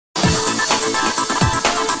Hi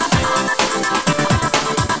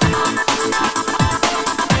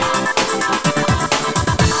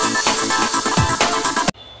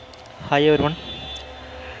everyone,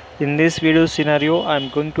 in this video scenario I am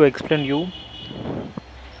going to explain you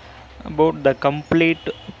about the complete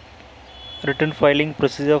return filing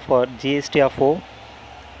procedure for GSTR-4,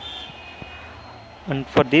 and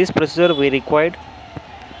for this procedure we required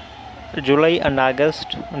July and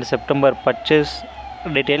August and September purchase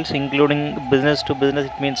details including business to business.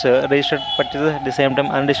 It means registered purchases, at the same time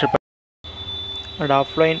unregistered purchases, and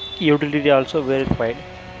offline utility also we required.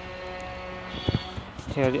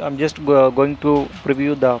 Here I'm just going to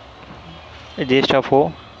preview the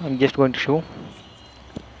GSTR-4. I'm just going to show.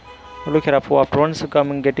 Look here, after once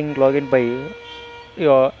getting login by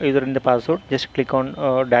your user in the password, just click on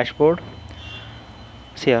dashboard.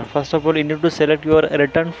 See here, first of all you need to select your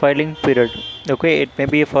return filing period. Okay, it may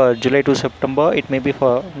be for July to September, it may be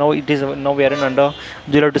for now we are in under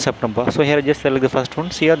July to September. So here just select the first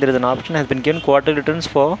one. See here, there is an option has been given quarterly returns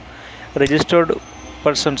for registered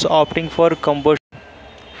persons opting for conversion.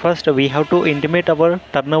 First we have to intimate our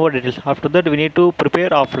turnover details. After that we need to prepare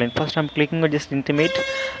offline. First I'm clicking on just intimate.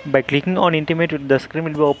 By clicking on intimate, the screen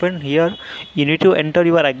will be open. Here you need to enter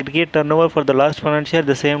your aggregate turnover for the last financial year, at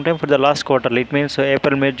the same time for the last quarter. It means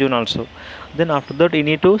April, May, June also. Then after that you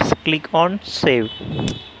need to click on save.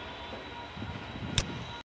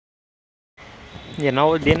 Yeah,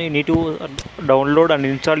 now then you need to download and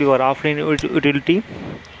install your offline utility.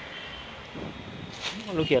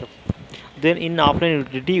 Look here. Then in offline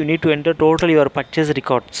utility you need to enter total your purchase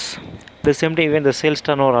records, the same time even the sales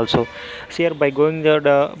turnover also. See here, by going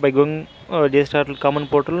GSTR common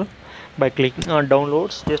portal, by clicking on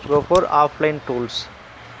downloads, just go for offline tools.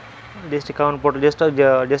 Just common portal,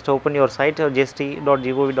 just open your site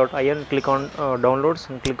gst.gov.in, click on downloads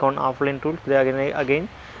and click on offline tools. Then again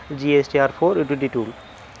GSTR-4 utility tool.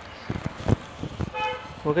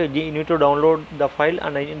 Okay, you need to download the file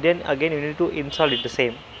and then again you need to install it the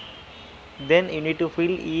same. Then you need to fill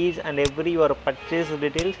each and every your purchase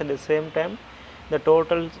details, at the same time the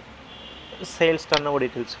total sales turnover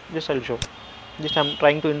details. Just I'll show. Just I'm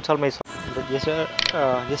trying to install my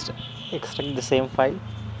just extract the same file.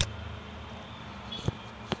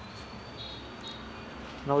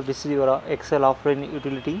 Now this is your Excel offline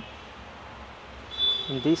utility.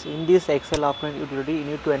 In this Excel offline utility you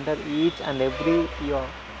need to enter each and every your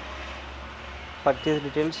purchase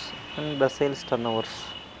details and the sales turnovers.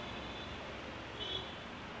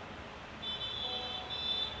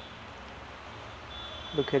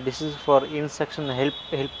 Okay, this is for instruction help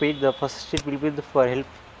page. The first sheet will be for help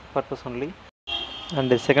purpose only,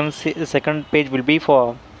 and the second page will be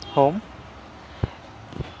for home.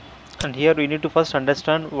 And here we need to first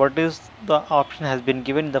understand what is the option has been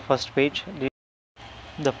given in the first page.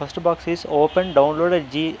 The first box is open downloaded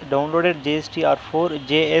GSTR-4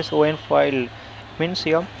 JSON file. Means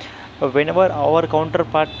here whenever our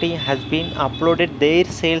counterparty has been uploaded their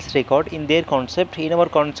sales record in their concept, in our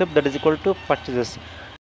concept, that is equal to purchases.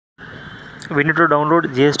 We need to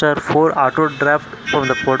download GSTR-4 auto draft from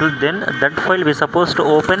the portal. Then that file we are supposed to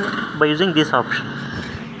open by using this option.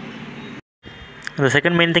 The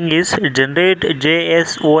second main thing is generate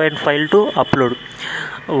JSON file to upload.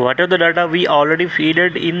 Whatever the data we already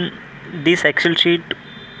feeded in this Excel sheet,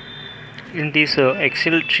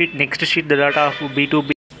 next sheet the data of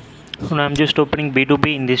B2B. Now I am just opening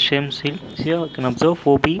B2B in this same sheet. Here you can observe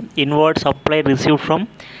 4B inward supply received from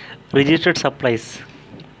registered supplies.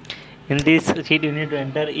 In this sheet you need to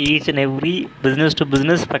enter each and every business to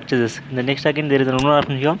business purchases. In the next again there is another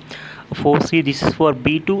option here 4C. This is for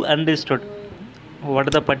B2 unregistered. What are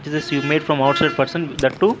the purchases you made from outside person,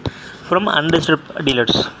 that too from unregistered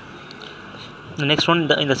dealers. The next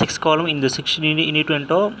one in the sixth column, in the section you need to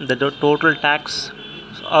enter the total tax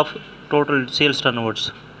of total sales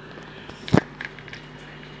turnovers.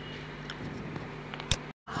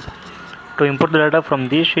 To import the data from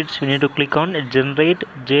these sheets you need to click on generate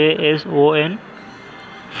JSON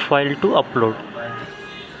file to upload.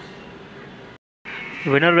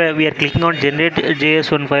 Whenever we are clicking on generate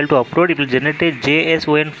JSON file to upload, it will generate a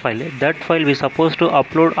JSON file. That file we are supposed to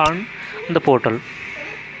upload on the portal.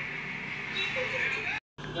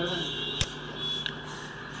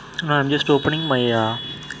 Now I am just opening my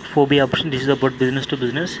 4B option. This is about business to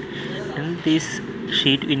business. In this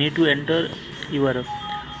sheet you need to enter your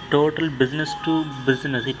total business to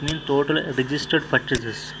business. It means total registered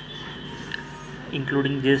purchases,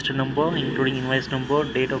 including GST number, including invoice number,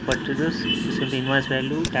 date of purchases, same invoice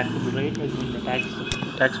value, taxable rate,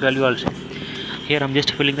 the tax value also. Here I'm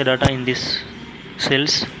just filling the data in this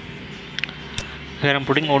cells. Here I'm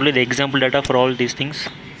putting only the example data for all these things.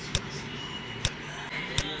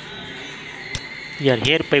 Yeah,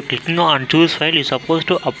 here by clicking on choose file, you're supposed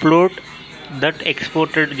to upload that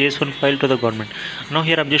exported JSON file to the government. Now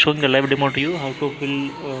here I'm just showing the live demo to you how to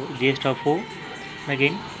fill GSTR-4.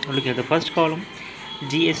 Again, look at the first column,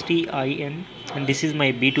 GSTIN, and this is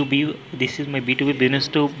my B2B. This is my B2B business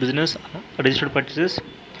to business registered purchases.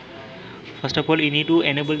 First of all, you need to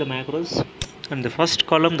enable the macros. And the first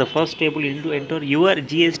column, the first table, you need to enter your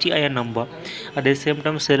GSTIN number. At the same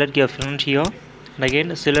time, select your financial year, and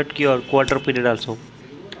again select your quarter period also.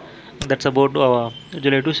 That's about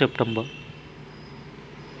July to September.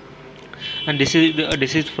 And this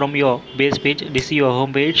is from your base page. This is your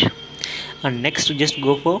home page. And next, just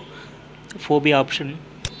go for 4B option.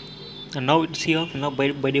 And now it's here. Now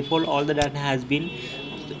by default, all the data has been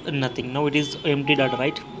nothing. Now it is empty data,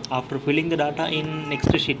 right? After filling the data in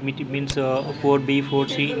next sheet, it means 4B,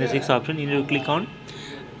 4C in the 6th option, you need to click on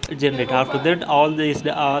generate. After that, all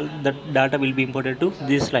that data will be imported to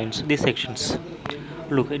these lines, these sections.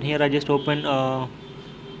 Look, in here I just open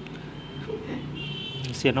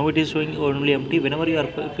see, now it is showing only empty. Whenever you are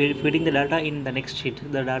feeding the data in the next sheet,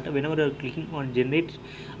 the data, whenever you are clicking on generate,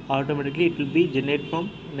 automatically it will be generate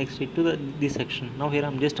from next sheet to this section. Now here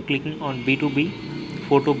I'm just clicking on B2B,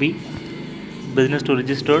 4B, business to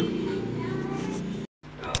registered,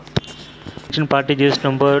 party GS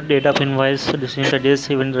number, date of invoice, destination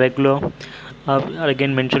address, even regular,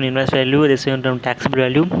 again mention invoice value, the same term taxable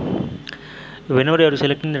value. Whenever you are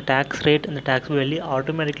selecting the tax rate and the taxable value,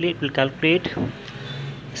 automatically it will calculate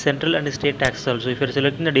central and state tax also. If you are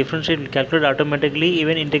selecting the different state, it will calculate automatically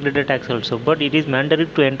even integrated tax also. But it is mandatory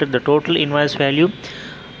to enter the total invoice value.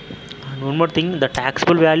 And one more thing, the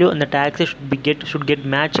taxable value and the taxes should get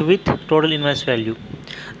matched with total invoice value.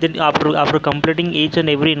 Then after completing each and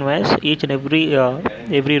every invoice, each and every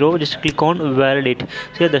row, just click on validate.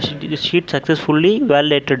 So the sheet successfully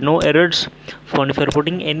validated, no errors found. If you are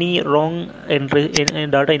putting any wrong entry in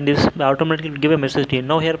data in this, automatically give a message to you.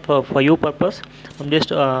 Now here for your purpose, I'm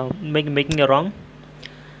just making a wrong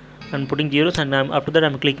and putting zeros, and after that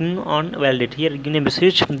I'm clicking on validate. Here give a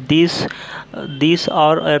message, these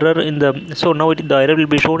are error in the, so now the error will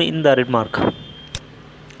be shown in the red mark.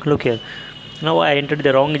 Look here, now I entered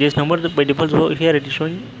the wrong GS number by default, so here it is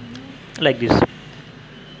showing like this.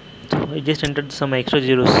 So I just entered some extra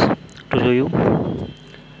zeros to show you.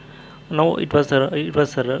 Now it was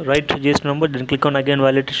the right GS number. Then click on again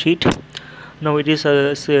validate sheet. Now it is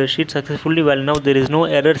a sheet successfully valid. Now there is no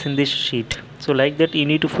errors in this sheet. So like that, you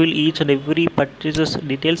need to fill each and every purchases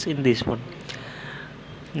details in this one.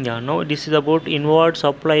 Yeah, now this is about inward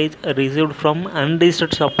supplies received from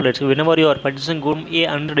unregistered suppliers. Whenever you are purchasing good a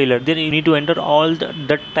under dealer, then you need to enter all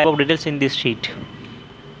that type of details in this sheet.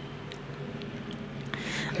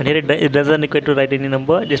 And here it doesn't require to write any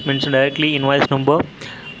number. Just mention directly invoice number,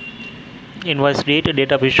 invoice date,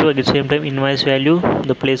 date of issue, at the same time invoice value,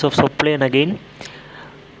 the place of supply, and again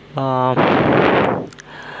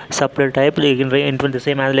supplier type. You can enter the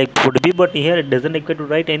same as like would be, but here it doesn't require to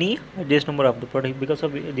write any just number of the product because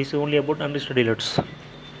of this is only about unregistered dealers.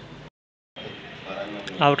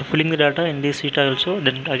 After filling the data in this sheet also,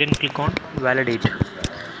 then again click on validate.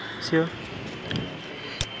 So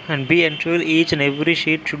and be ensure each and every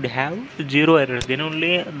sheet should have 0 errors, then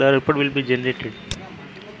only the report will be generated.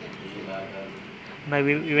 Now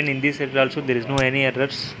even in this sheet also there is no any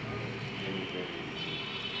errors.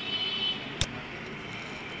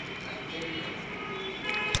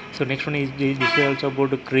 So next one is this is also about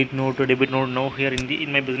the credit note or debit note. Now here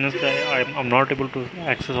in my business I'm not able to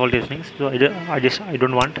access all these things, so I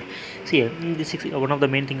don't want. See, this is one of the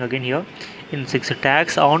main thing again here in 6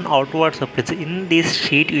 tax on outward supplies. In this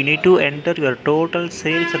sheet you need to enter your total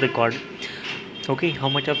sales record. Okay, how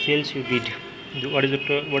much of sales you did, what is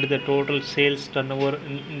the total sales turnover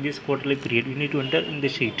in this quarterly period, you need to enter in the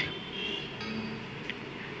sheet.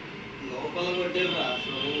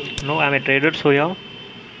 Now I'm a trader, so yeah.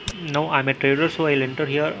 Now I'm a trader, so I'll enter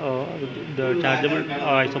here the chargeable.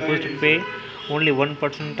 I supposed to pay only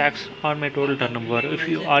 1% tax on my total turnover. If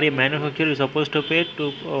you are a manufacturer, you're supposed to pay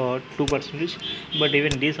 2%. But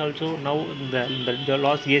even this also now the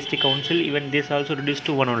last GST council, even this also reduced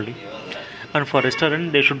to 1 only. And for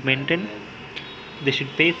restaurant, they should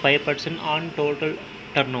pay 5% on total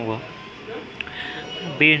turnover.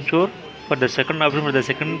 Be sure for the second option, for the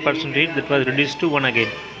second percentage, that was reduced to 1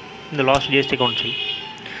 again in the last GST council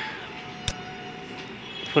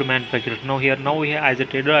for manufacturers. Now here as a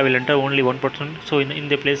trader I will enter only 1%. So in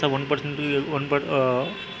the place of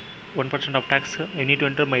 1% of tax, I need to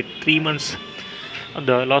enter my 3 months,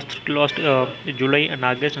 the last July and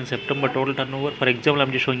August and September total turnover. For example,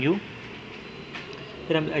 I'm just showing you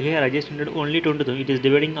here I just entered only 22. It is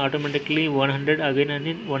dividing automatically 100 again and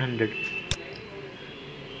in 100.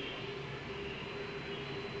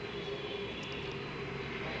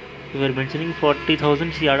 we were mentioning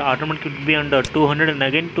 40,000, see, automatically would be under 200 and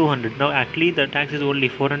again 200. Now actually the tax is only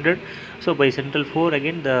 400, so by central 4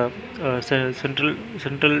 again the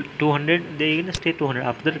central 200, they again stay 200.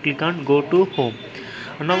 After that click on go to home.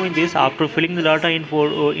 And now in this, after filling the data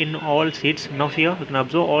in all sheets, now here you can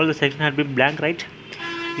observe all the section has been blank, right?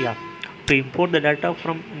 Yeah. To import the data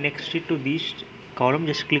from next sheet to this column,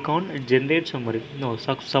 just click on generate summary. Now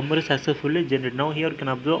summary successfully generated. Now here you can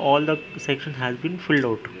observe all the section has been filled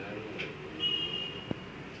out.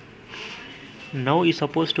 Now you're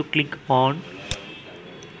supposed to click on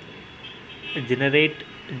generate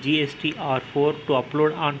GSTR-4 to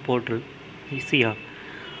upload on portal. You see here,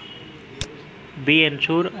 be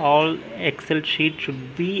ensure all Excel sheet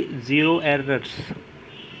should be 0 errors.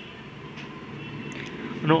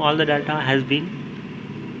 Now all the data has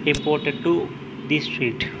been imported to this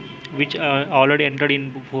sheet, which already entered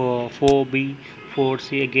in 4B,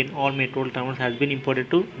 4C. Again all my total terms has been imported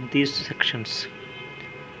to these sections.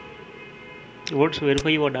 Once verify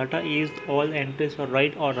your data is all entries are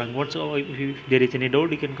right or wrong. Once if there is any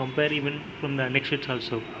doubt, you can compare even from the next sheets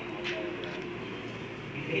also.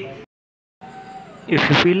 If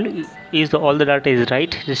you feel is all the data is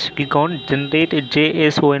right, just click on generate a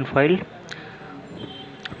JSON file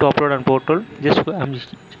to upload on portal. I'm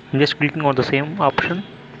just clicking on the same option.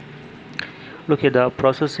 Look here, the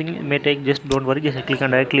processing may take, just don't worry, just click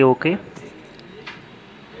on directly OK.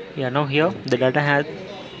 Yeah, now here the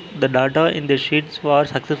data in the sheets was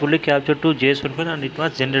successfully captured to JSON file and it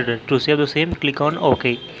was generated. To save the same, click on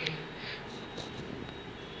OK.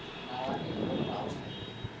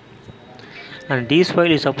 And this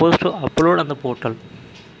file is supposed to upload on the portal.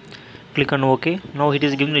 Click on OK. Now it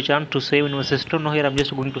is giving me a chance to save in my system. Now here I'm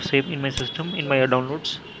just going to save in my system, in my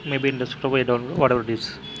downloads, maybe in the desktop I download, whatever it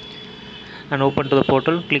is. And open to the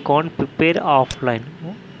portal. Click on prepare offline.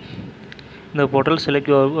 In the portal, select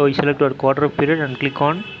your quarter period and click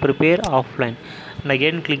on prepare offline. And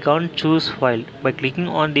again click on choose file. By clicking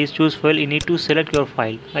on this choose file, you need to select your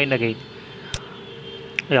file. And again,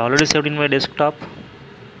 I already saved in my desktop.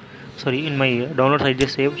 Sorry, in my downloads I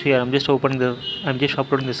just saved. Here I'm just uploading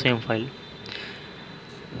the same file.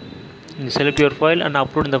 You select your file and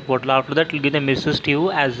upload in the portal. After that, it will give the message to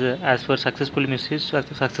you as for successful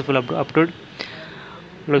upload.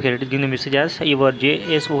 Look here, it is giving the message as your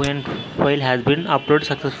JSON file has been uploaded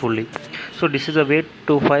successfully. So this is a way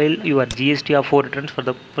to file your GSTR-4 returns for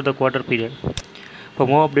the quarter period. For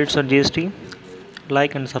more updates on GST,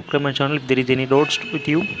 like and subscribe my channel. If there is any doubts with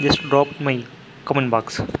you, just drop my comment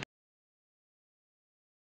box.